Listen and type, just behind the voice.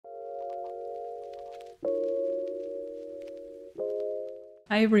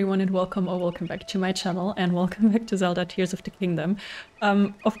Hi everyone and welcome or welcome back to my channel and welcome back to Zelda Tears of the Kingdom.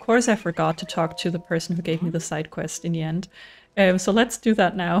 Of course I forgot to talk to the person who gave me the side quest in the end. So let's do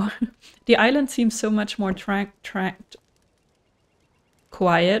that now. The island seems so much more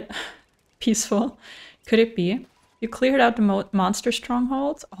quiet, peaceful. Could it be? You cleared out the monster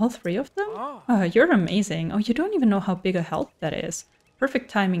strongholds? All 3 of them? Oh, you're amazing. Oh, you don't even know how big a help that is.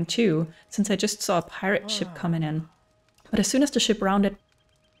 Perfect timing too, since I just saw a pirate ship coming in. But as soon as the ship rounded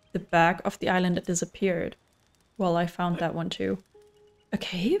the back of the island, it disappeared. Well, I found that one too. A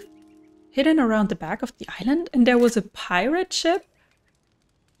cave? Hidden around the back of the island? And there was a pirate ship?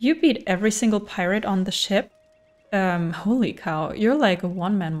 You beat every single pirate on the ship? Holy cow, you're like a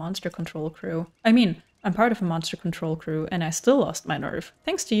one-man monster control crew. I mean, I'm part of a monster control crew and I still lost my nerve.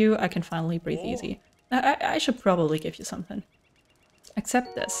 Thanks to you, I can finally breathe easy. I should probably give you something.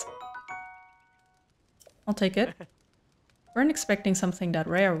 Accept this. I'll take it. Weren't expecting something that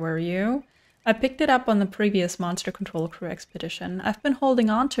rare, were you? I picked it up on the previous Monster Control Crew expedition. I've been holding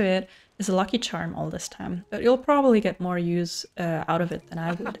on to it as a lucky charm all this time, but you'll probably get more use out of it than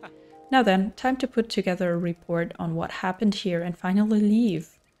I would. Now then, time to put together a report on what happened here and finally leave.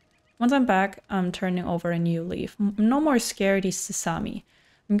 Once I'm back, I'm turning over a new leaf. No more scaredy sesame.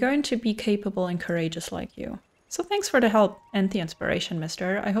 I'm going to be capable and courageous like you. So thanks for the help and the inspiration,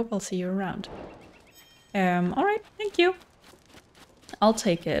 mister. I hope I'll see you around. Alright, thank you. I'll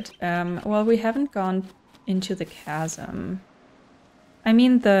take it. Well, we haven't gone into the chasm. I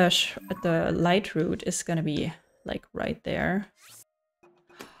mean, the light route is gonna be, like, right there.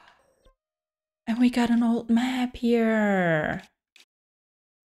 And we got an old map here!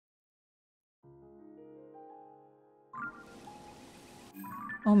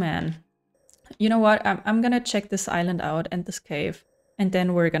 Oh man. You know what? I'm gonna check this island out and this cave. And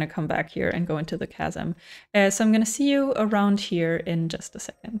then we're gonna come back here and go into the chasm. So I'm gonna see you around here in just a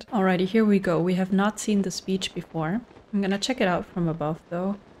second. Alrighty, here we go. We have not seen this beach before. I'm gonna check it out from above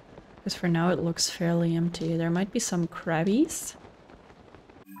though, because for now it looks fairly empty. There might be some crabbies.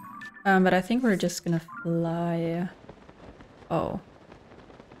 But I think we're just gonna fly. Oh.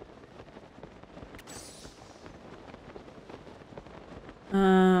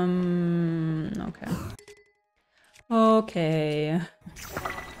 Okay. Okay.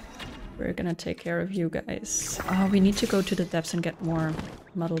 We're gonna take care of you guys. Oh, we need to go to the depths and get more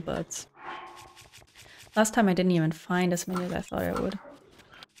muddle buds. Last time I didn't even find as many as I thought I would.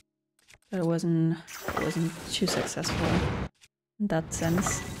 But it wasn't too successful in that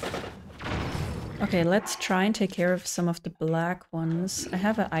sense. Okay, let's try and take care of some of the black ones. I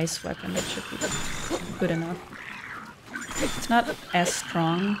have an ice weapon that should be good enough. It's not as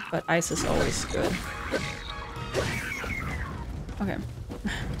strong, but ice is always good. Okay.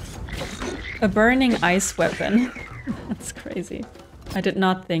 A burning ice weapon. That's crazy. I did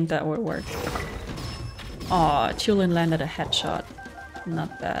not think that would work. Aw, Tulin landed a headshot.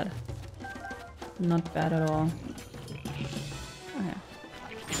 Not bad. Not bad at all. Okay.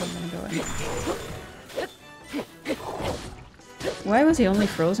 I'm gonna go in. Why was he only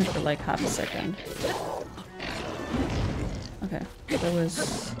frozen for like half a second? Okay. That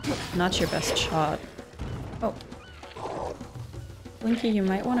was not your best shot. Oh. Blinky, you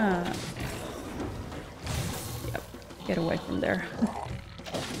might wanna... Yep, get away from there.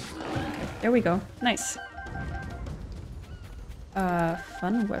 Okay, there we go. Nice.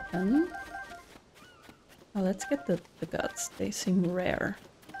 Fun weapon. Oh, let's get the guts. They seem rare.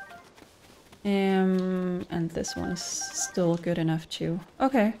 And this one's still good enough too.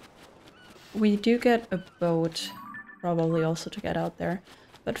 Okay. We do get a boat, probably also to get out there.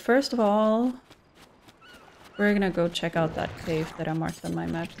 But first of all... we're gonna go check out that cave that I marked on my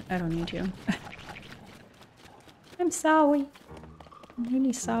map. I don't need you. I'm sorry. I'm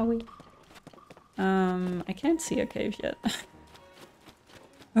really sorry. I can't see a cave yet.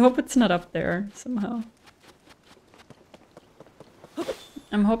 I hope it's not up there somehow.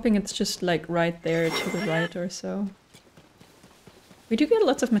 I'm hoping it's just like right there to the right or so. We do get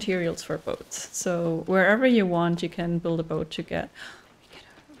lots of materials for boats, so wherever you want you can build a boat to get...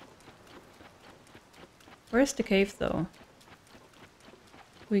 Where's the cave though?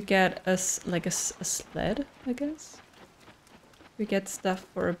 We get a sled, I guess? We get stuff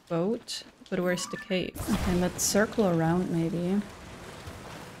for a boat, but where's the cave? Okay, let's circle around maybe.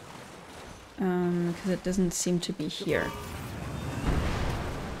 Because it doesn't seem to be here.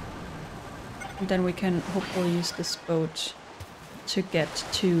 And then we can hopefully use this boat to get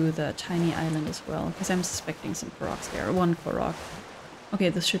to the tiny island as well, because I'm suspecting some Koroks there. One Korok. Okay,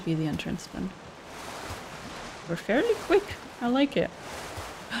 this should be the entrance then. We're fairly quick. I like it.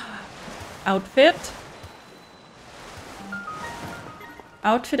 Outfit.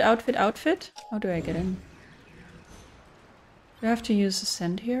 Outfit, outfit, outfit? How do I get in? Do I have to use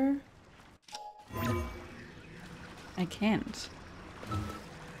ascend here? I can't.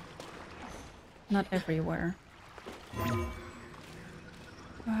 Not everywhere.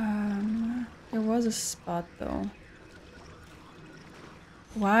 There was a spot though.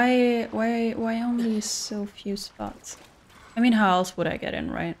 Why only so few spots? I mean, how else would I get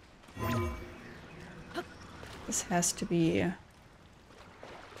in, right? This has to be a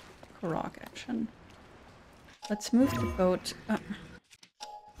rock action. Let's move the boat.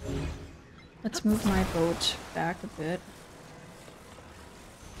 Let's move my boat back a bit.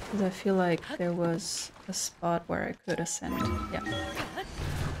 Because I feel like there was a spot where I could ascend.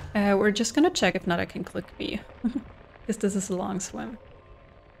 Yeah. We're just gonna check, if not I can click B. Because this is a long swim.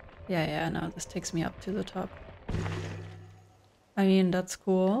 Yeah, no, this takes me up to the top. I mean, that's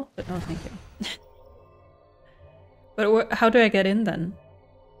cool, but no thank you. But how do I get in then?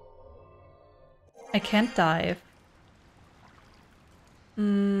 I can't dive.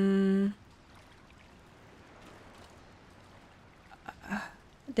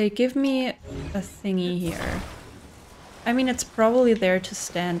 They give me a thingy here. I mean, it's probably there to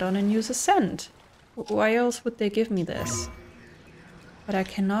stand on and use ascend. Why else would they give me this? But I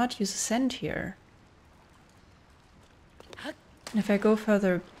cannot use ascend here. And if I go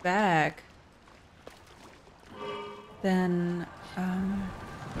further back, then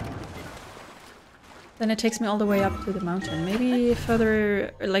it takes me all the way up to the mountain. Maybe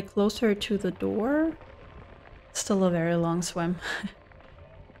further, like closer to the door? Still a very long swim.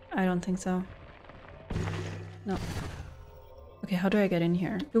 I don't think so. No. Okay, how do I get in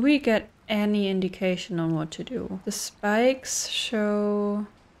here? Do we get any indication on what to do? The spikes show...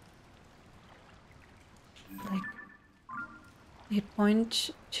 like... they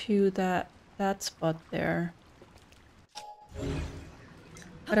point to that spot there.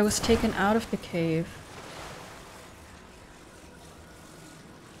 But I was taken out of the cave.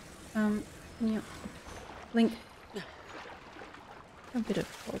 Yeah. Link. A bit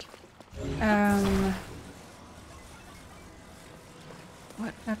difficult.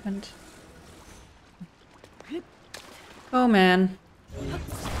 What happened? Oh man.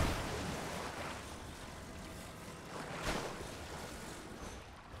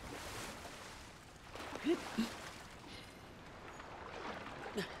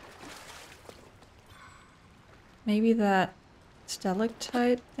 Maybe that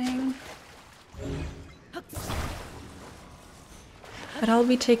stalactite thing? But I'll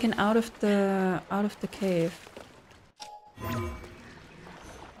be taken out of the cave.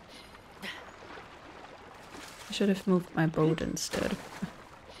 I should have moved my boat instead.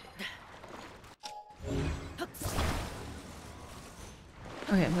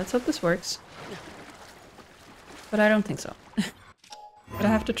 Okay, let's hope this works. But I don't think so. But I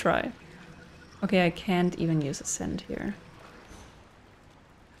have to try. Okay, I can't even use ascend here.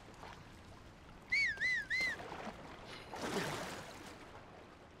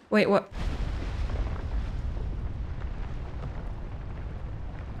 Wait, what?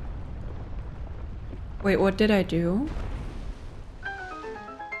 Wait, what did I do?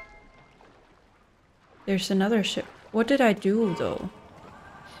 There's another ship. What did I do, though?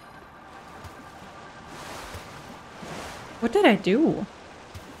 What did I do?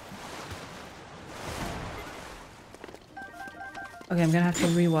 Okay, I'm gonna have to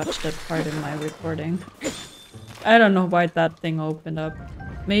rewatch that part in my recording. I don't know why that thing opened up.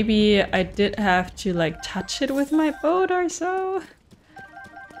 Maybe I did have to, like, touch it with my boat or so?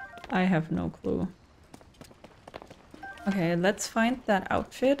 I have no clue. Okay, let's find that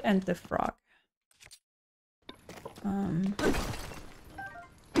outfit and the frog.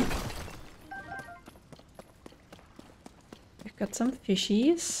 We've got some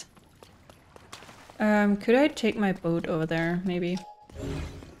fishies. Could I take my boat over there, maybe?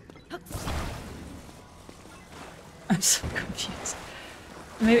 I'm so confused.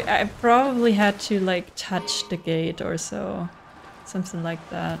 Maybe I probably had to, like, touch the gate or so. Something like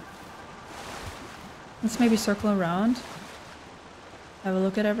that. Let's maybe circle around. Have a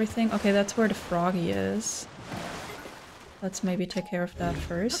look at everything. Okay, that's where the froggy is. Let's maybe take care of that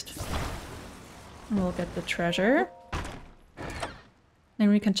first. And we'll get the treasure. Then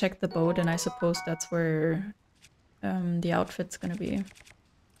we can check the boat, and I suppose that's where the outfit's gonna be.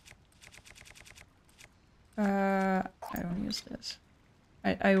 I don't use this.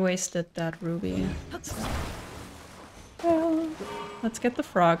 I wasted that ruby. So. Well, let's get the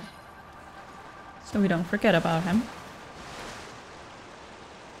frog. So we don't forget about him.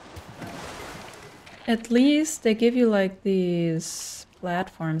 At least they give you like these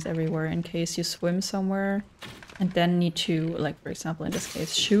platforms everywhere in case you swim somewhere and then need to, like for example in this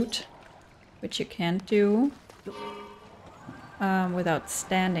case, shoot, which you can't do without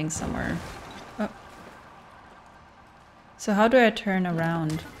standing somewhere. Oh. So how do I turn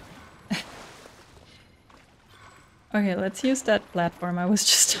around? Okay, let's use that platform I was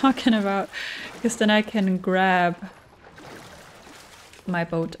just talking about, because then I can grab my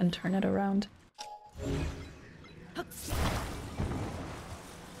boat and turn it around.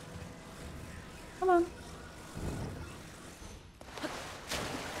 Come on.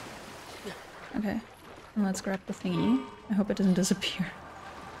 Okay, and let's grab the thingy. I hope it doesn't disappear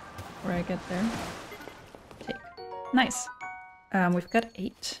before I get there. Take. Nice. We've got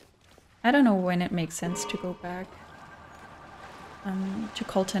 8. I don't know when it makes sense to go back to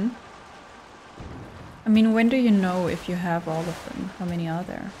Colton. I mean, when do you know if you have all of them? How many are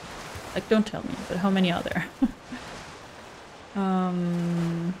there? Like, don't tell me, but how many are there?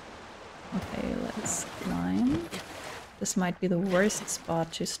 Okay, let's climb. This might be the worst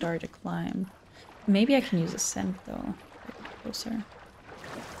spot to start a climb. Maybe I can use Ascent though. Closer.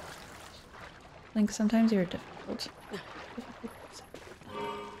 Link, sometimes you're difficult.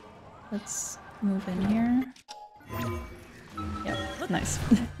 Let's move in here. Yep, nice.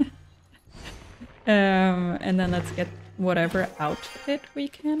 And then let's get whatever outfit we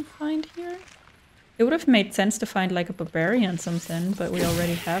can find here. It would have made sense to find like a barbarian something, but we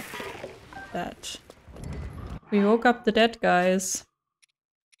already have that. We woke up the dead guys.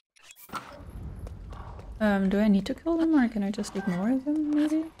 Do I need to kill them or can I just ignore them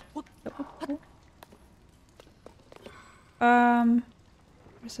maybe?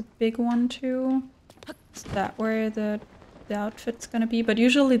 There's a big one too. Is that where the outfit's gonna be? But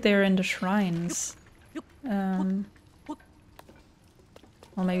usually they're in the shrines. Well,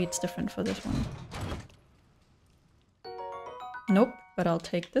 maybe it's different for this one. Nope, but I'll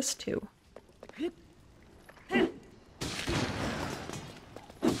take this too.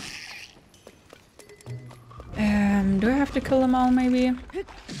 Do I have to kill them all, maybe?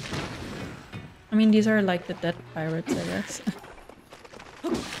 I mean, these are like the dead pirates, I guess.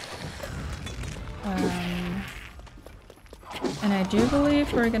 And I do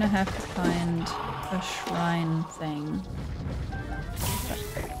believe we're gonna have to find a shrine thing.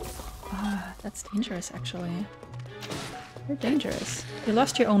 That's dangerous, actually. You're dangerous. You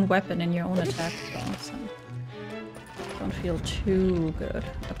lost your own weapon and your own attack, though, so don't feel too good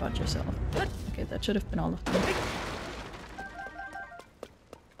about yourself. Okay, that should have been all of them.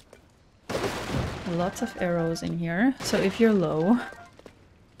 Lots of arrows in here, so if you're low,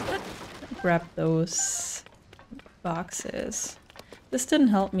 grab those boxes. This didn't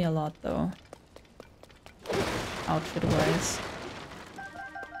help me a lot, though, outfit-wise.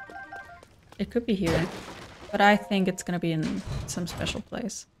 It could be here, but I think it's gonna be in some special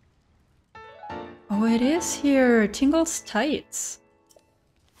place. Oh, it is here! Tingle's tights!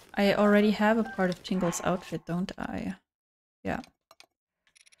 I already have a part of Tingle's outfit, don't I? Yeah.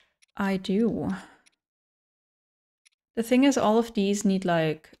 I do. The thing is, all of these need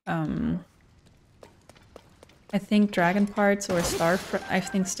like, I think dragon parts or star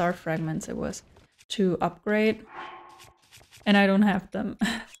fragments it was, to upgrade. And I don't have them.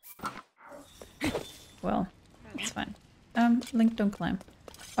 Well, it's fine. Link, don't climb.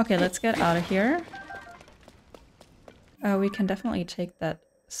 Okay, let's get out of here. We can definitely take that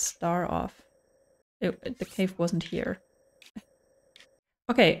star off. The cave wasn't here.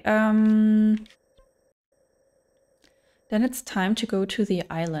 Okay, then it's time to go to the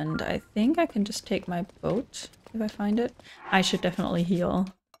island. I think I can just take my boat if I find it. I should definitely heal.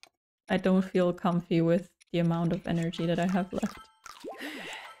 I don't feel comfy with the amount of energy that I have left.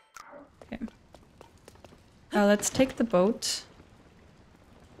 Okay. Let's take the boat.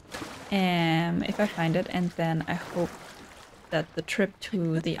 If I find it, and then I hope that the trip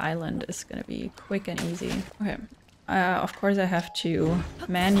to the island is gonna be quick and easy. Okay. Of course I have to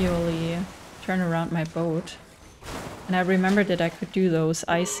manually turn around my boat. And I remembered that I could do those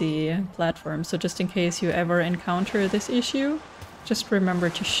icy platforms, so just in case you ever encounter this issue, just remember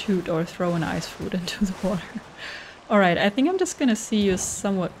to shoot or throw an ice food into the water. Alright, I think I'm just gonna see you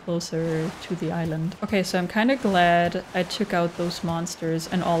somewhat closer to the island. Okay, so I'm kinda glad I took out those monsters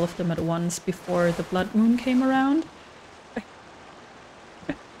and all of them at once before the blood moon came around.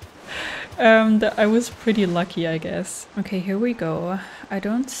 I was pretty lucky, I guess. Okay, here we go. I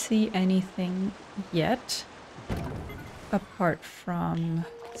don't see anything yet. Apart from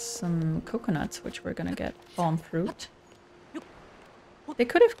some coconuts, which we're gonna get. Palm fruit. They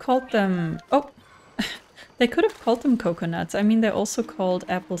could have called them... Oh! They could have called them coconuts. I mean, they're also called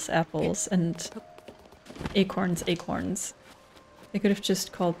apples, apples, and acorns, acorns. They could have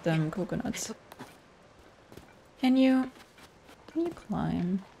just called them coconuts. Can you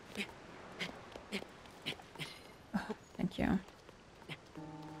climb? Oh, thank you.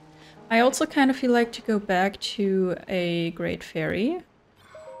 I also kind of feel like to go back to a Great Fairy.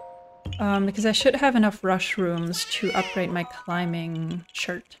 Because I should have enough rush rooms to upgrade my climbing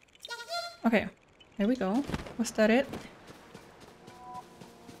shirt. Okay, here we go. Was that it?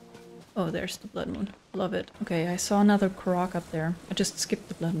 Oh, there's the blood moon. Love it. Okay, I saw another Korok up there. I just skipped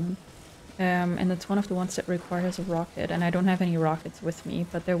the blood moon. And it's one of the ones that requires a rocket, and I don't have any rockets with me,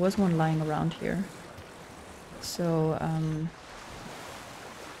 but there was one lying around here. So,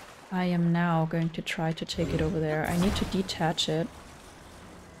 I am now going to try to take it over there. I need to detach it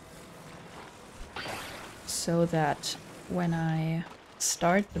so that when I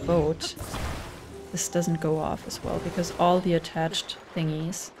start the boat, this doesn't go off as well, because all the attached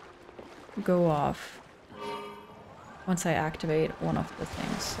thingies go off once I activate one of the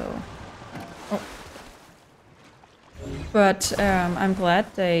things, so... Oh. But I'm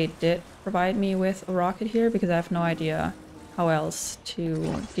glad they did provide me with a rocket here, because I have no idea how else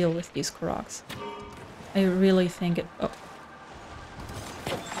to deal with these Koroks. I really think it... Oh.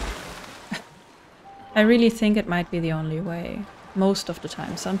 I really think it might be the only way. Most of the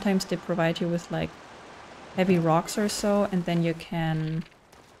time. Sometimes they provide you with like heavy rocks or so, and then you can...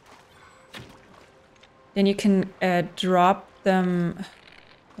 drop them...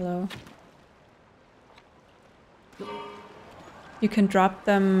 Hello? You can drop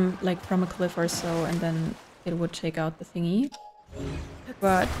them like from a cliff or so, and then it would take out the thingy.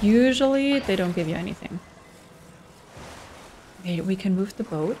 But usually they don't give you anything. Okay, we can move the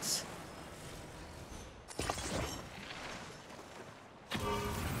boats.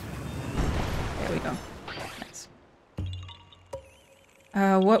 There we go. Nice.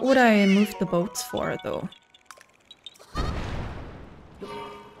 What would I move the boats for, though?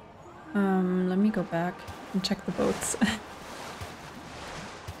 Let me go back and check the boats.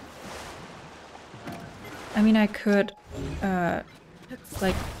 I mean, I could,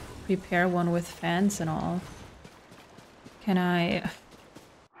 like, prepare one with fans and all. Can I?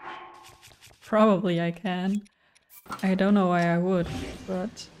 Probably I can. I don't know why I would,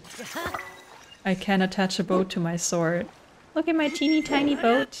 but... I can attach a boat to my sword. Look at my teeny tiny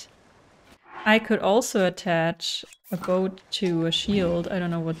boat! I could also attach a boat to a shield. I don't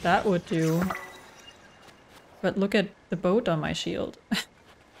know what that would do. But look at the boat on my shield.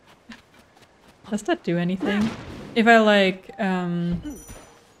 Does that do anything? If I like,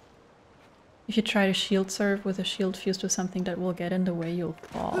 if you try to shield serve with a shield fused with something that will get in the way, you'll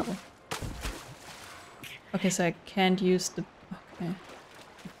fall. Okay, so I can't use the... Okay.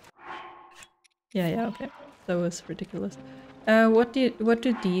 Yeah, okay. That was ridiculous. What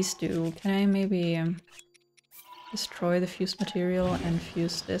do these do? Can I maybe destroy the fused material and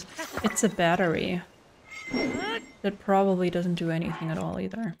fuse this? It's a battery. That probably doesn't do anything at all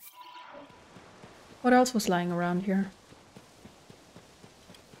either. What else was lying around here?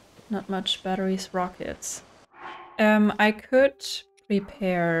 Not much. Batteries, rockets. I could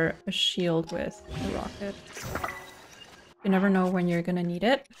prepare a shield with a rocket. You never know when you're gonna need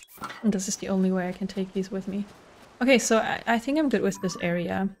it. And this is the only way I can take these with me. Okay, so I think I'm good with this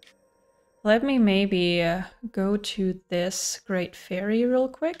area. Let me maybe go to this Great Fairy real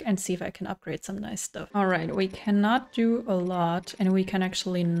quick and see if I can upgrade some nice stuff. Alright, we cannot do a lot, and we can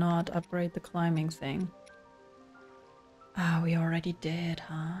actually not upgrade the climbing thing. Ah, we already did,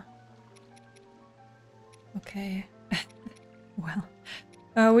 huh? Okay.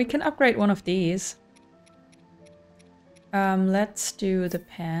 Well, we can upgrade one of these. Let's do the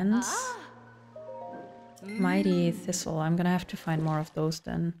pants. Mighty Thistle. I'm gonna have to find more of those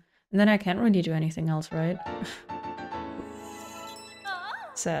then. And then I can't really do anything else, right?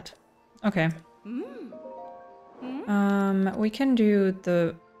 Sad. Okay. We can do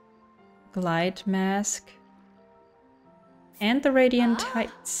the glide mask and the radiant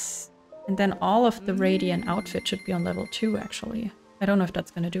tights. And then all of the radiant outfit should be on level 2, actually. I don't know if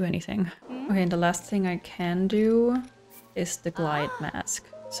that's gonna do anything. Okay, and the last thing I can do is the glide mask.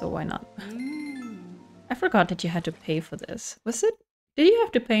 So why not? I forgot that you had to pay for this. Was it? Did you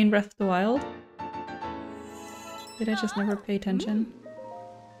have to pay in Breath of the Wild? Did I just never pay attention?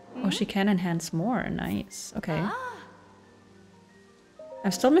 Oh, she can enhance more. Nice. Okay.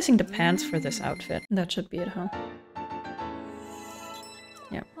 I'm still missing the pants for this outfit. That should be it, huh?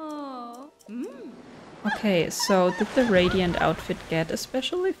 Yep. Okay, so did the radiant outfit get a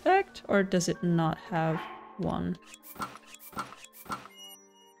special effect? Or does it not have one?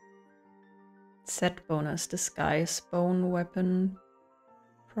 Set bonus, disguise, bone weapon,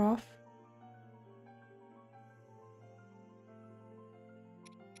 prof.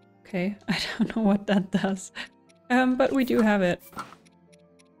 Okay, I don't know what that does. But we do have it.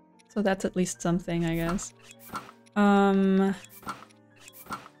 So that's at least something, I guess.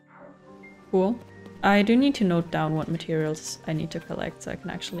 Cool. I do need to note down what materials I need to collect so I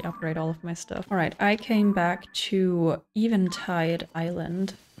can actually upgrade all of my stuff. Alright, I came back to Eventide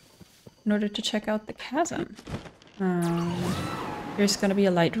Island in order to check out the chasm. There's gonna be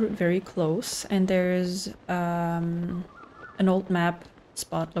a light route very close, and there's an old map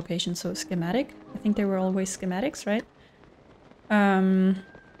spot location, so schematic. I think they were always schematics, right?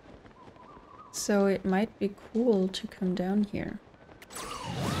 So it might be cool to come down here.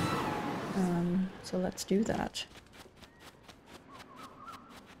 So let's do that.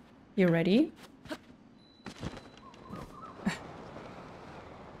 You ready?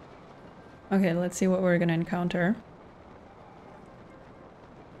 Okay, let's see what we're gonna encounter.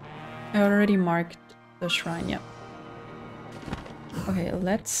 I already marked the shrine, yep. Okay,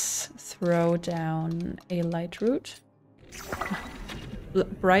 let's throw down a light root.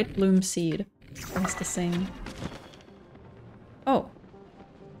 Bright bloom seed. That's the thing. Oh.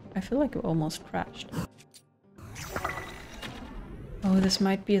 I feel like it almost crashed. Oh, this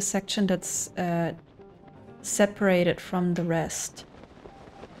might be a section that's separated from the rest.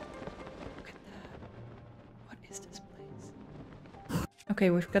 Look at that. What is this place? Okay,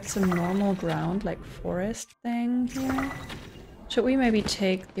 we've got some normal ground, like forest thing here. Should we maybe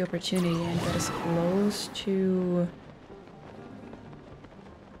take the opportunity and get as close to...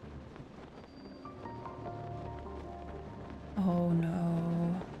 Oh no.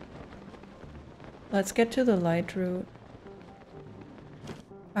 Let's get to the light route.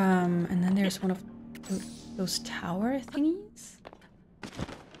 And then there's one of those tower thingies?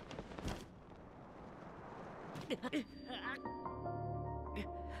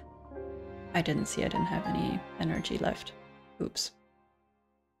 I didn't see I didn't have any energy left. Oops.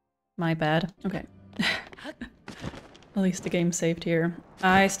 My bad. Okay. At least the game saved here.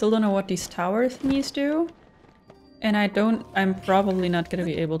 I still don't know what these tower thingies do. And I'm probably not gonna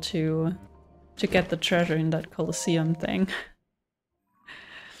be able to get the treasure in that Coliseum thing.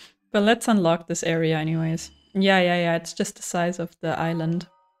 But let's unlock this area anyways. Yeah, it's just the size of the island.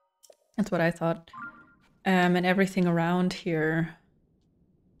 That's what I thought. And everything around here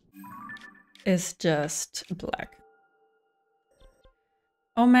is just black.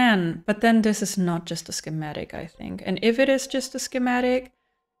 Oh man, but then this is not just a schematic, I think. And if it is just a schematic,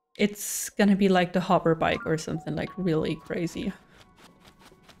 it's gonna be like the hover bike or something like really crazy.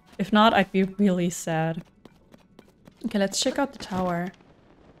 If not, I'd be really sad. Okay, let's check out the tower.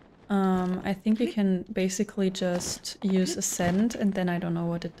 I think we can basically just use ascend, and then I don't know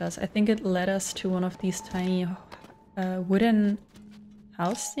what it does. I think it led us to one of these tiny wooden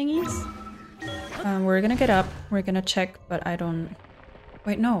house thingies. We're gonna get up, we're gonna check, but I don't...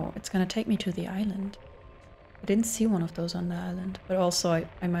 Wait, no, it's gonna take me to the island. I didn't see one of those on the island, but also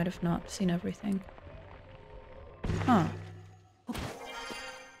I might have not seen everything. Huh.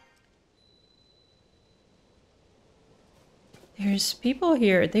 There's people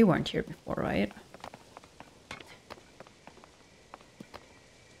here. They weren't here before, right?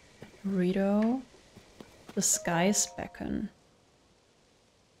 Burrito. The skies beckon.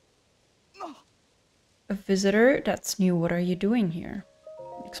 A visitor? That's new. What are you doing here?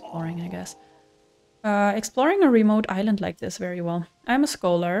 Exploring, I guess. Exploring a remote island like this very well. I'm a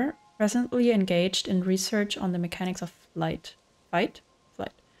scholar, presently engaged in research on the mechanics of flight. Flight?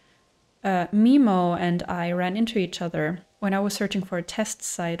 Mimo and I ran into each other when I was searching for a test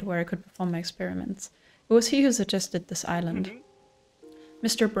site where I could perform my experiments. It was he who suggested this island.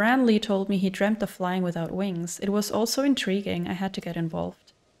 Mr. Branley told me he dreamt of flying without wings. It was also intriguing. I had to get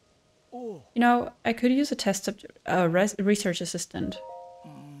involved. You know, I could use a research assistant.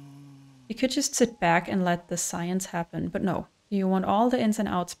 You could just sit back and let the science happen, but no. You want all the ins and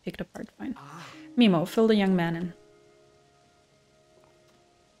outs picked apart, fine. Mimo, fill the young man in.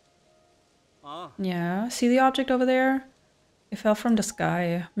 Yeah, see the object over there? It fell from the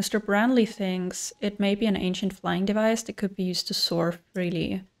sky. Mr. Branley thinks it may be an ancient flying device that could be used to soar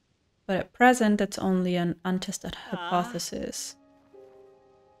freely. But at present, it's only an untested hypothesis.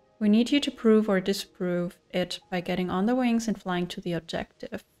 We need you to prove or disprove it by getting on the wings and flying to the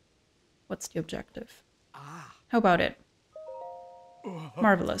objective. What's the objective? How about it?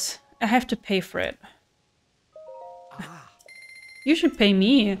 Marvelous. I have to pay for it. You should pay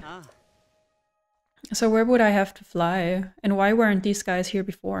me. So where would I have to fly? And why weren't these guys here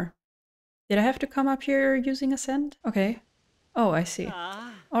before? Did I have to come up here using ascend? Okay. Oh, I see.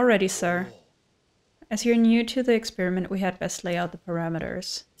 Alrighty, sir. As you're new to the experiment, we had best lay out the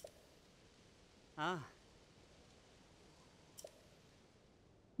parameters.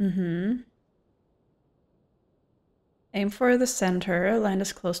 Aim for the center, land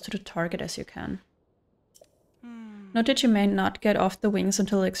as close to the target as you can. Note that you may not get off the wings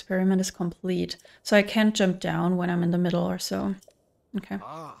until the experiment is complete, so I can't jump down when I'm in the middle or so. Okay.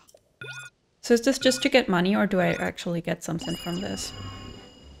 So is this just to get money, or do I actually get something from this?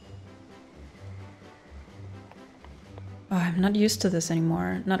 Oh, I'm not used to this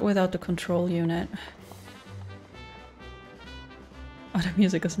anymore. Not without the control unit. Oh, the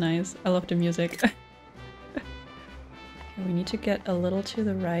music is nice. I love the music. Okay, we need to get a little to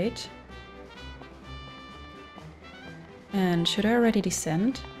the right. And should I already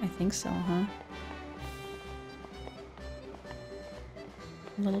descend? I think so, huh?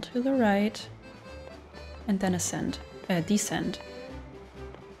 A little to the right. And then ascend. Descend.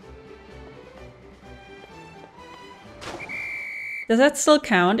 Does that still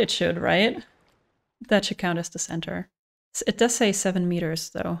count? It should, right? That should count as the center. It does say 7 meters,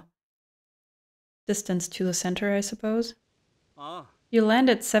 though. Distance to the center, I suppose. You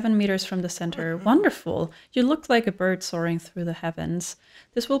landed 7 meters from the center. Wonderful! You look like a bird soaring through the heavens.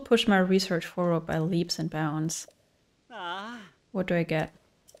 This will push my research forward by leaps and bounds. What do I get?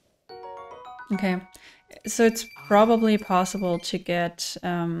 Okay, so it's probably possible to get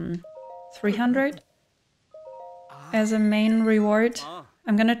 300 as a main reward.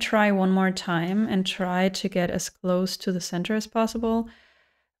 I'm gonna try one more time and try to get as close to the center as possible.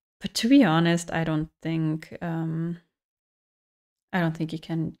 But to be honest, I don't think you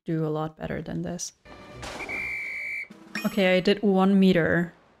can do a lot better than this. Okay, I did 1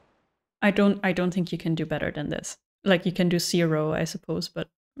 meter. I don't think you can do better than this. Like, you can do 0, I suppose, but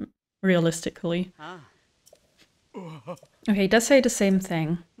realistically. Okay, it does say the same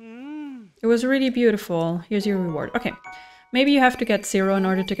thing. It was really beautiful. Here's your reward. Okay, maybe you have to get 0 in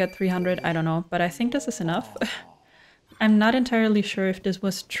order to get 300. I don't know, but I think this is enough. I'm not entirely sure if this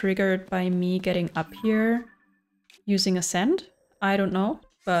was triggered by me getting up here using Ascend. I don't know,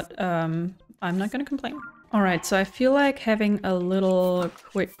 but I'm not gonna complain. Alright, so I feel like having a little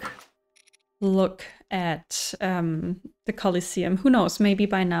quick look at the Coliseum. Who knows, maybe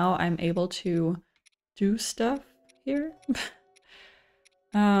by now I'm able to do stuff here.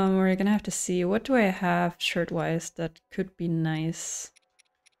 We're gonna have to see. What do I have shirt-wise that could be nice?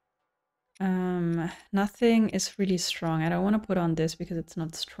 Nothing is really strong. I don't want to put on this because it's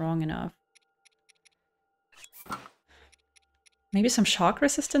not strong enough. Maybe some shock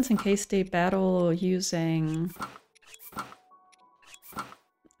resistance in case they battle using...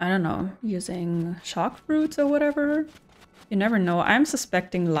 I don't know, using shock fruits or whatever? You never know. I'm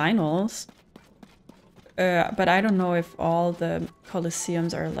suspecting Lionels. But I don't know if all the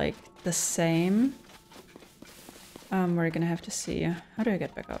Coliseums are like the same. We're gonna have to see. How do I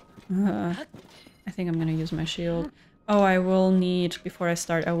get back up? I think I'm gonna use my shield. Oh, I will need, before I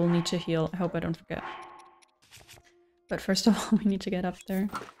start, I will need to heal. I hope I don't forget. But first of all, we need to get up there.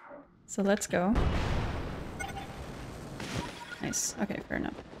 So let's go. Nice. Okay, fair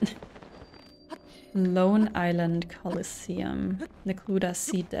enough. Lone Island Coliseum. Necluda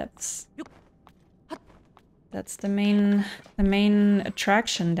Sea Depths. That's the main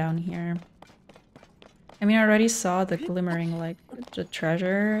attraction down here. I mean, I already saw the glimmering, like, the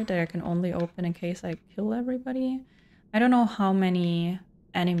treasure that I can only open in case I kill everybody. I don't know how many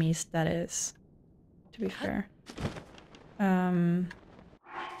enemies that is, to be fair. I'm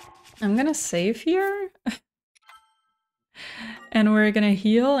gonna save here. And we're gonna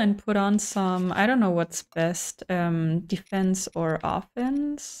heal and put on some, I don't know what's best, defense or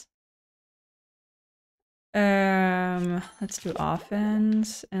offense. Let's do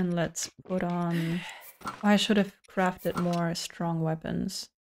offense, and let's put on... Oh, I should have crafted more strong weapons.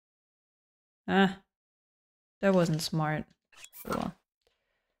 That wasn't smart. Cool.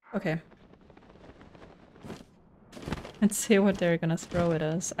 Okay. Let's see what they're gonna throw at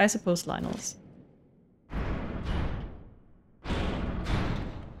us. I suppose Lionels.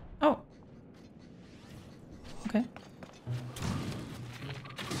 Oh. Okay.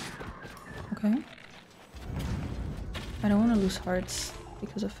 Okay. I don't want to lose hearts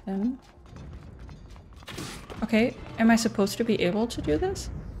because of him. Okay, am I supposed to be able to do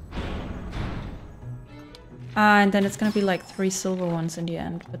this? And then it's gonna be like 3 silver ones in the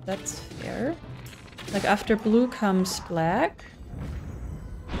end, but that's fair. Like after blue comes black.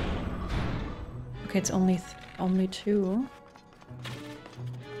 Okay, it's only 2.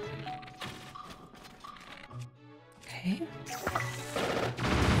 Okay.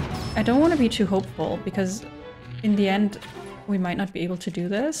 I don't want to be too hopeful because in the end we might not be able to do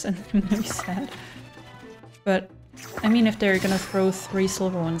this and I'm gonna be sad. But I mean, if they're gonna throw 3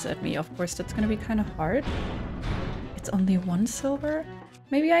 silver ones at me, of course that's gonna be kind of hard. It's only 1 silver?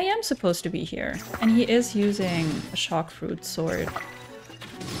 maybe I am supposed to be here. And he is using a shock fruit sword.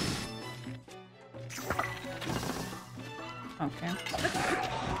 Okay.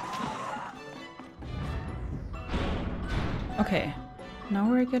 Okay. Now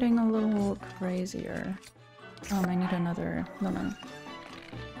we're getting a little crazier. I need another... No.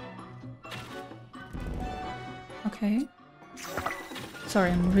 Okay.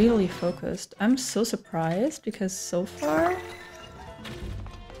 Sorry, I'm really focused. I'm so surprised because so far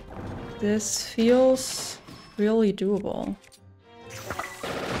this feels really doable.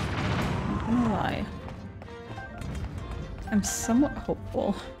 Not gonna lie. I'm somewhat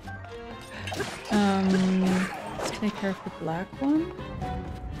hopeful. Let's take care of the black one.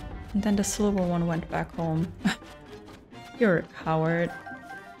 And then the silver one went back home. You're a coward.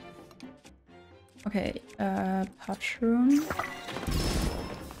 Okay, Patchroom.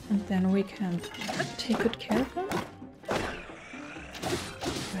 And then we can take good care of him.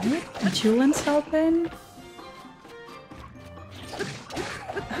 Right? And Julian's helping.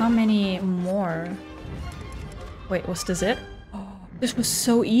 How many more? Wait, was this it? Oh, this was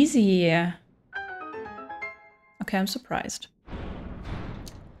so easy. Okay, I'm surprised.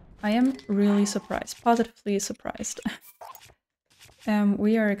 I am really surprised. Positively surprised.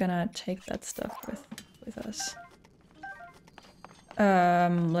 We are gonna take that stuff with us.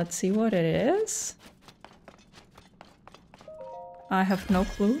 Let's see what it is. I have no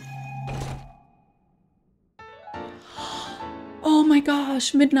clue. Oh my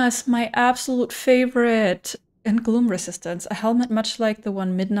gosh, Midna is my absolute favorite. And Gloom Resistance, a helmet much like the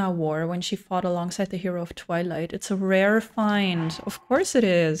one Midna wore when she fought alongside the hero of Twilight. It's a rare find. Of course it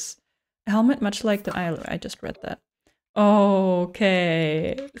is. A helmet much like the... I just read that.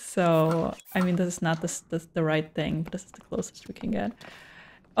 Okay, so I mean this is not the right thing, but this is the closest we can get.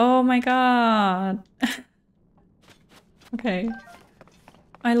 Oh my god. Okay.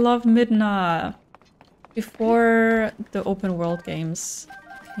 I love Midna. Before the open world games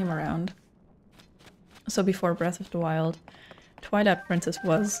came around, so before Breath of the Wild, Twilight Princess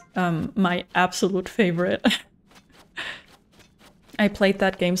was my absolute favorite. I played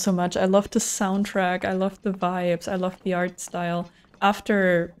that game so much. I loved the soundtrack, I loved the vibes, I loved the art style.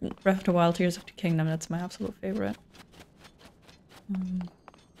 After Breath of the Wild, Tears of the Kingdom, that's my absolute favorite.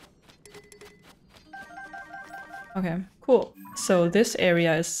 Okay, cool. So this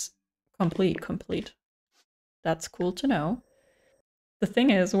area is complete. That's cool to know. The thing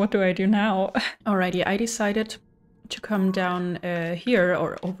is, what do I do now? Alrighty, I decided to come down here,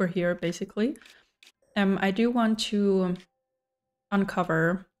 or over here, basically. I do want to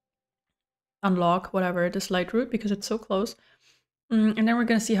unlock, whatever, this light route because it's so close. And then we're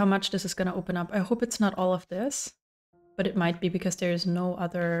gonna see how much this is gonna open up. I hope it's not all of this, but it might be because there's no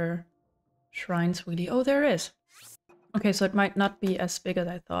other shrines really. Oh, there is. Okay, so it might not be as big as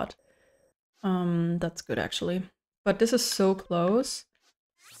I thought. That's good actually. But this is so close.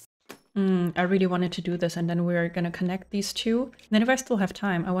 I really wanted to do this, and then we're gonna connect these two. And then if I still have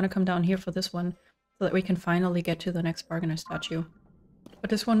time, I want to come down here for this one so that we can finally get to the next bargainer statue. But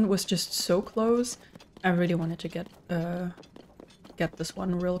this one was just so close. I really wanted to get this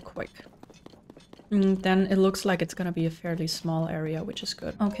one real quick. Then it looks like it's gonna be a fairly small area, which is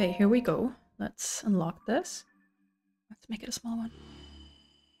good. Okay, here we go. Let's unlock this. Let's make it a small one.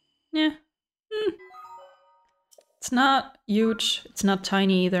 Yeah. It's not huge. It's not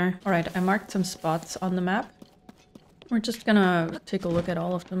tiny either. Alright, I marked some spots on the map. We're just gonna take a look at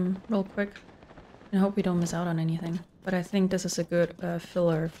all of them real quick. And hope we don't miss out on anything. But I think this is a good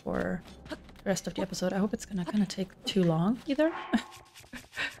filler for the rest of the episode. I hope it's not gonna take too long either.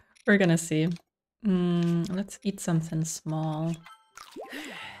 We're gonna see. Let's eat something small.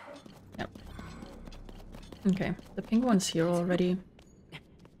 Yep. Okay, the pink one's here already.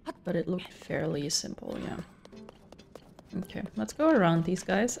 But it looked fairly simple, yeah. Okay, let's go around these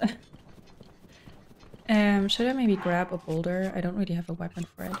guys. Should I maybe grab a boulder? I don't really have a weapon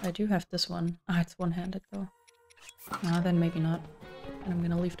for it. I do have this one. Ah, it's one-handed though. No, then maybe not. And I'm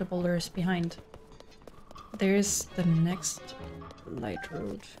gonna leave the boulders behind. There's the next light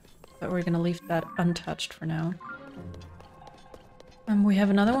road. But we're gonna leave that untouched for now. We have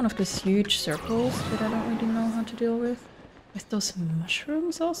another one of these huge circles that I don't really know how to deal with. With those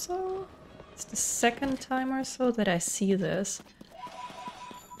mushrooms also? It's the second time or so that I see this.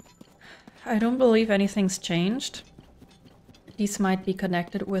 I don't believe anything's changed. These might be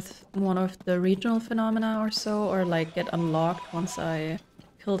connected with one of the regional phenomena or so, or like get unlocked once I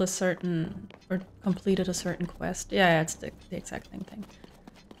killed a certain or completed a certain quest. Yeah, it's the exact same thing.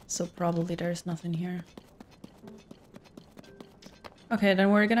 So probably there's nothing here. Okay,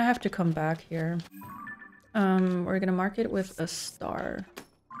 then we're gonna have to come back here. We're gonna mark it with a star.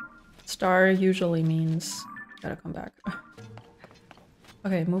 star usually means gotta come back.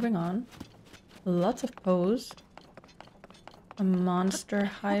 Okay, moving on. Lots of pose. A monster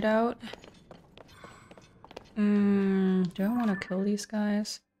hideout. Do I want to kill these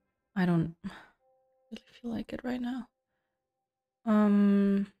guys? I don't really feel like it right now.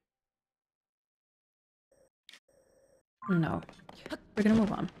 No. We're gonna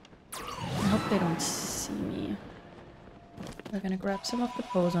move on. I hope they don't see me. We're gonna grab some of the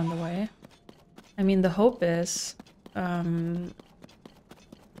pose on the way. I mean, the hope is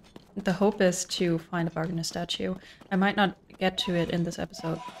to find a bargain statue. I might not get to it in this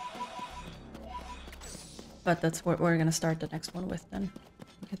episode. But that's what we're gonna start the next one with then.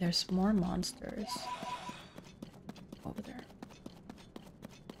 Okay, there's more monsters. Over there.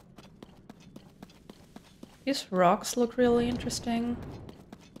 These rocks look really interesting.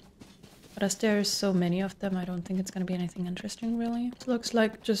 But as there's so many of them, I don't think it's gonna be anything interesting, really. It looks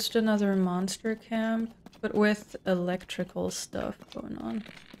like just another monster camp, but with electrical stuff going on.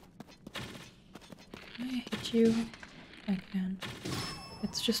 Can I hit you? I can.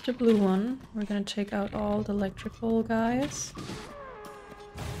 It's just a blue one. We're gonna take out all the electrical guys.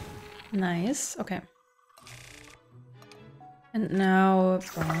 Nice. Okay. And now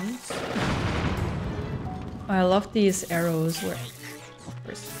bronze. I love these arrows where... Of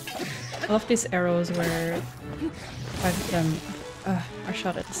course. I love these arrows where 5 of them are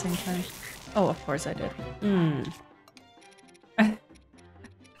shot at the same time. Oh, of course I did.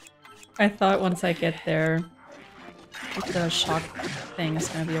 I thought once I get there, the shock thing is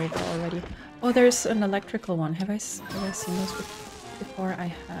gonna be over already. Oh, there's an electrical one. Have I seen those before?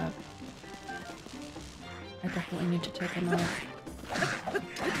 I have. I definitely need to take him out.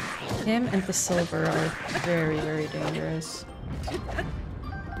 Him and the silver are very, very dangerous.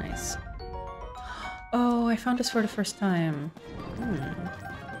 Nice. Oh, I found this for the first time.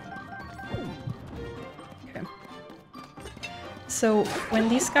 Okay. So, when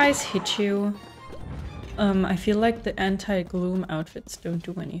these guys hit you, I feel like the anti-gloom outfits don't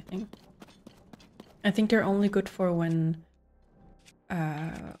do anything. I think they're only good for when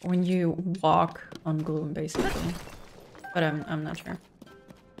you walk on gloom, basically. But I'm not sure.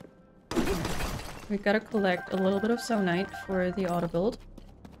 We gotta collect a little bit of Zonite for the auto build.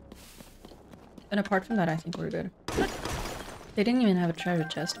 And apart from that, I think we're good. They didn't even have a treasure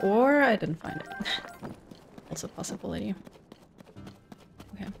chest, or I didn't find it. Also a possibility.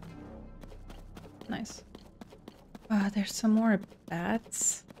 Okay. Nice. There's some more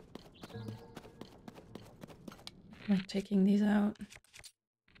bats. I'm like taking these out.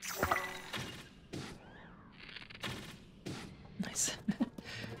 Nice.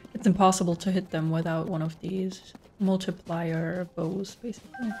 It's impossible to hit them without one of these multiplier bows,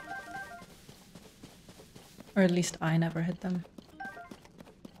 basically. Or at least I never hit them.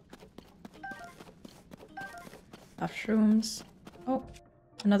 Mushrooms. Oh,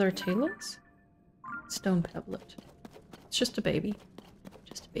 another Talus? Stone pebblet. It's just a baby.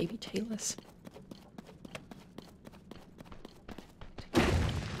 Just a baby Talus.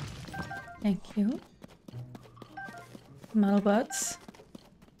 Thank you. Metal butts.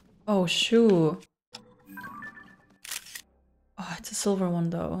 Oh, shoe. Oh, it's a silver one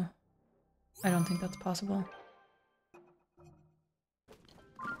though. I don't think that's possible.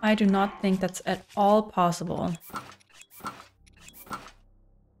 I do not think that's at all possible.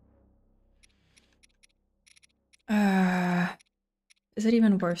 Is it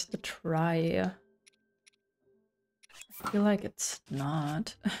even worth the try? I feel like it's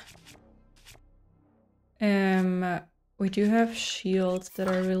not. We do have shields that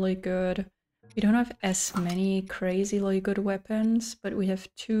are really good. We don't have as many crazily good weapons, but we have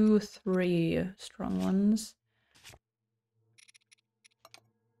 2, 3 strong ones.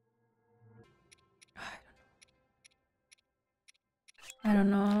 I don't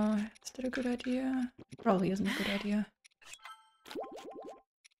know. Is that a good idea? Probably isn't a good idea.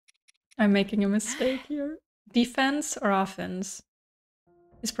 I'm making a mistake here. Defense or offense?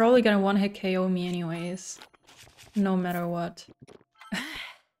 He's probably gonna one-hit KO me anyways. No matter what.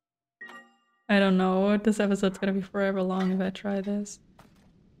 I don't know. This episode's gonna be forever long if I try this.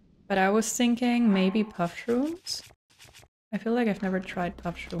 But I was thinking maybe puff shrooms? I feel like I've never tried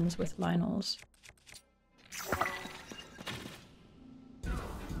puff shrooms with Lionels.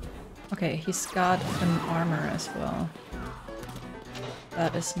 Okay, he's got an armor as well.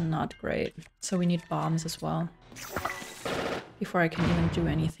 That is not great. So we need bombs as well. Before I can even do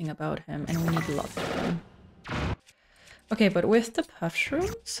anything about him, and we need lots of them. Okay, but with the puff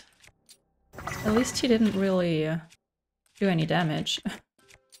shrooms, at least he didn't really do any damage.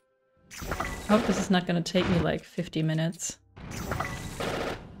 I hope this is not gonna take me like 50 minutes.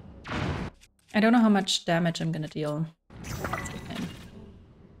 don't know how much damage I'm gonna deal. That's the thing.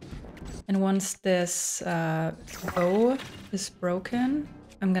 And once this bow is broken,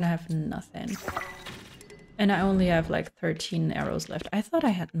 I'm gonna have nothing. And I only have like 13 arrows left. I thought I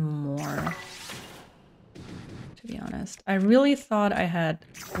had more, to be honest. I really thought I had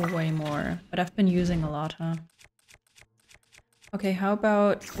way more, but I've been using a lot, huh? Okay, how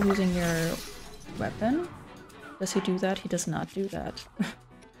about losing your weapon? Does he do that? He does not do that.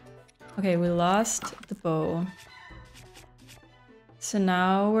 Okay, we lost the bow. So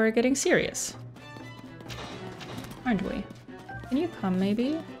now we're getting serious. Aren't we? Can you come,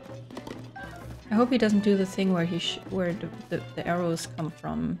 maybe? I hope he doesn't do the thing where where the arrows come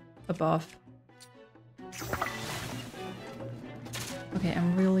from above. Okay,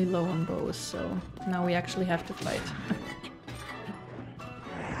 I'm really low on bows, so now we actually have to fight.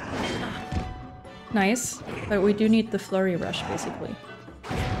 Nice, but we do need the flurry rush, basically.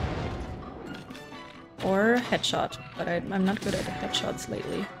 Or headshot, but I'm not good at headshots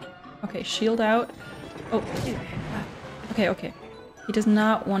lately. Okay, shield out. Oh, okay, okay. He does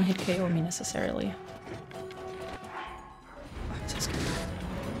not one-hit KO me necessarily. Oh, I'm so scared.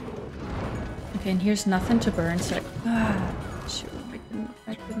 Okay, and here's nothing to burn, so shoot,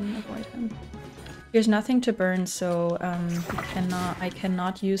 I couldn't avoid him. Here's nothing to burn, so I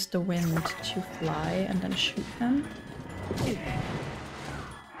cannot use the wind to fly and then shoot him.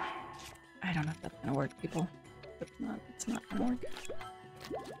 I don't know if that's gonna work, people. It's not gonna work.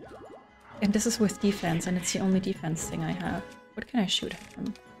 And this is with defense, and it's the only defense thing I have. What can I shoot at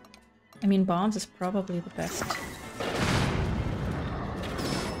him? I mean, bombs is probably the best.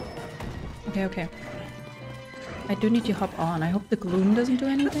 Okay, okay. I do need to hop on. I hope the gloom doesn't do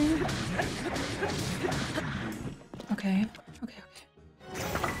anything. Okay, okay, okay.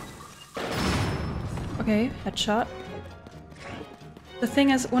 Okay, headshot. The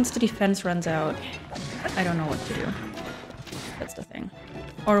thing is, once the defense runs out, I don't know what to do. That's the thing.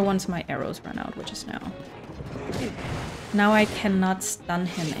 Or once my arrows run out, which is now. Now I cannot stun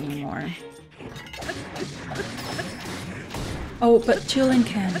him anymore. Oh, but Tulin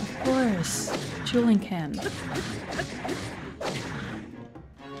can, of course. Tulin can.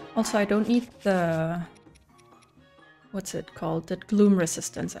 Also, I don't need the... What's it called? The gloom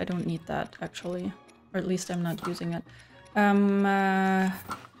resistance. I don't need that, actually. Or at least I'm not using it. I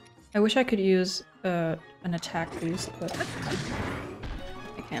wish I could use an attack boost, but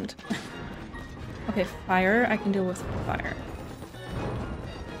I can't. Okay, fire. I can deal with fire.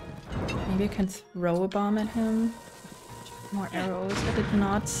 Maybe I can throw a bomb at him. More arrows. I did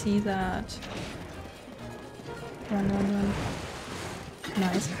not see that. Run, run, run.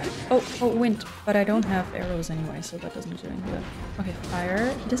 Nice. Oh, oh, wind. But I don't have arrows anyway, so that doesn't do any good. Okay,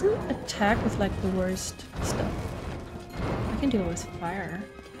 fire. He doesn't attack with like the worst stuff. I can deal with fire.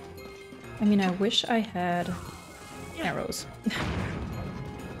 I mean, I wish I had arrows.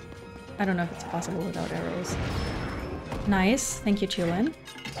 I don't know if it's possible without arrows. Nice. Thank you, Tulin.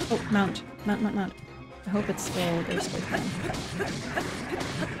 Oh, mount. Mount, mount, mount. I hope it's still... They're still fine.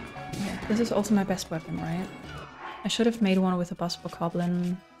 Okay, this is also my best weapon, right? I should have made one with a boss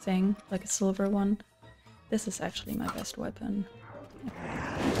bokoblin thing, like a silver one. This is actually my best weapon.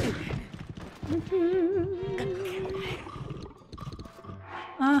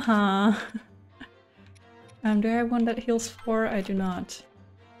 Uh-huh. Do I have one that heals 4? I do not.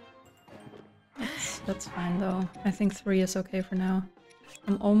 That's fine though. I think 3 is okay for now.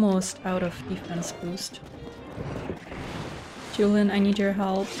 I'm almost out of defense boost. Tulin, I need your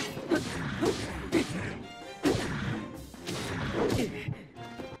help.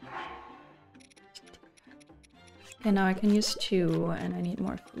 Okay, now I can use 2 and I need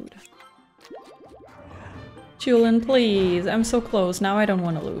more food. Tulin, please! I'm so close. Now I don't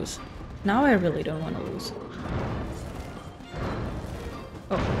want to lose. Now I really don't want to lose.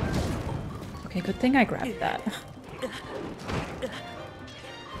 Oh. Okay, good thing I grabbed that.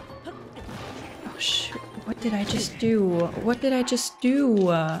 Oh shoot, what did I just do? What did I just do?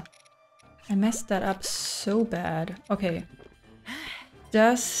 I messed that up so bad. Okay.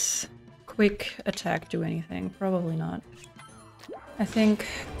 Does quick attack do anything? Probably not. I think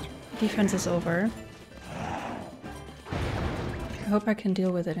defense is over. I hope I can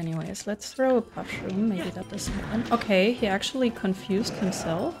deal with it anyways. Let's throw a mushroom. Maybe that does something. Okay, he actually confused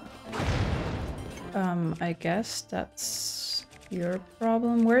himself. I guess that's your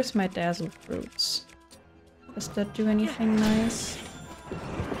problem. Where's my dazzle fruits? Does that do anything nice?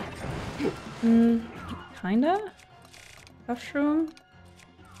 Kinda? Mushroom?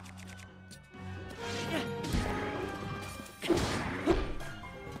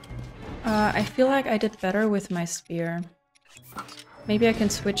 I feel like I did better with my spear. Maybe I can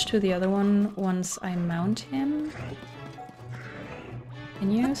switch to the other one once I mount him.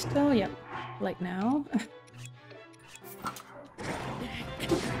 Can you still? Yep. Like now.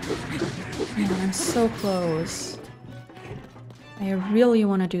 Man, I'm so close. I really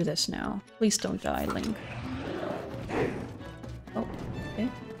want to do this now. Please don't die, Link. Oh, okay.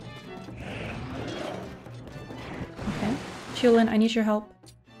 Okay. Chillin, I need your help.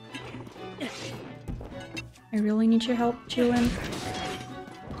 I really need your help, Chillin.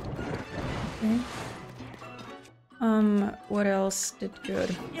 Okay. What else did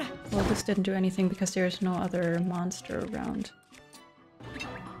good? Well, this didn't do anything because there's no other monster around.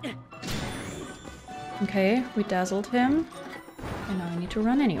 Okay, we dazzled him. And now I need to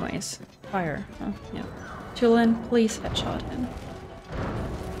run anyways. Fire. Oh, yeah. Chillin, please headshot him.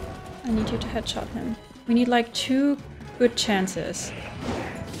 I need you to headshot him. We need like 2 good chances.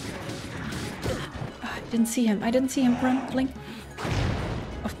 Oh, I didn't see him. I didn't see him. Run, Blink.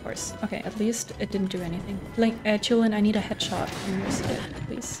 Of course. Okay, at least it didn't do anything. Blink, Chillin, I need a headshot on your side,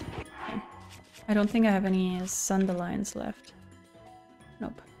 please. Okay. I don't think I have any Sunderlines left.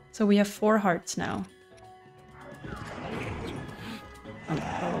 Nope. So we have 4 hearts now. I'm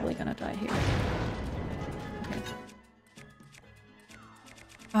probably gonna die here. Okay.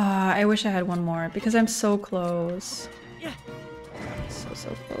 Ah, I wish I had one more because I'm so close.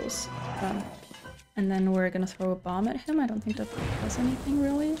 So close. And then we're gonna throw a bomb at him. I don't think that does anything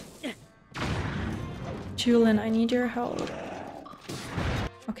really. Julin, I need your help.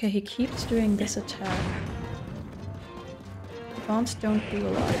 Okay, he keeps doing this attack. The bombs don't do a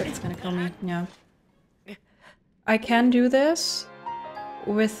lot, but it's gonna kill me. Yeah. I can do this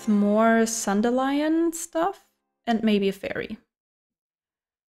with more Sundelion stuff and maybe a fairy.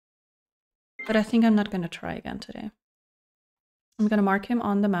 But I think I'm not gonna try again today. I'm gonna mark him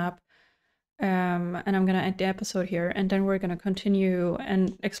on the map, and I'm gonna end the episode here, and then we're gonna continue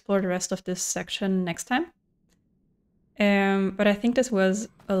and explore the rest of this section next time. But I think this was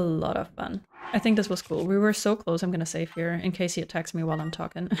a lot of fun. I think this was cool. We were so close. I'm gonna save here in case he attacks me while I'm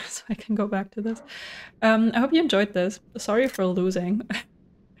talking, so I can go back to this. I hope you enjoyed this. Sorry for losing.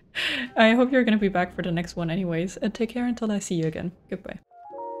 I hope you're gonna be back for the next one anyways, and take care until I see you again. Goodbye.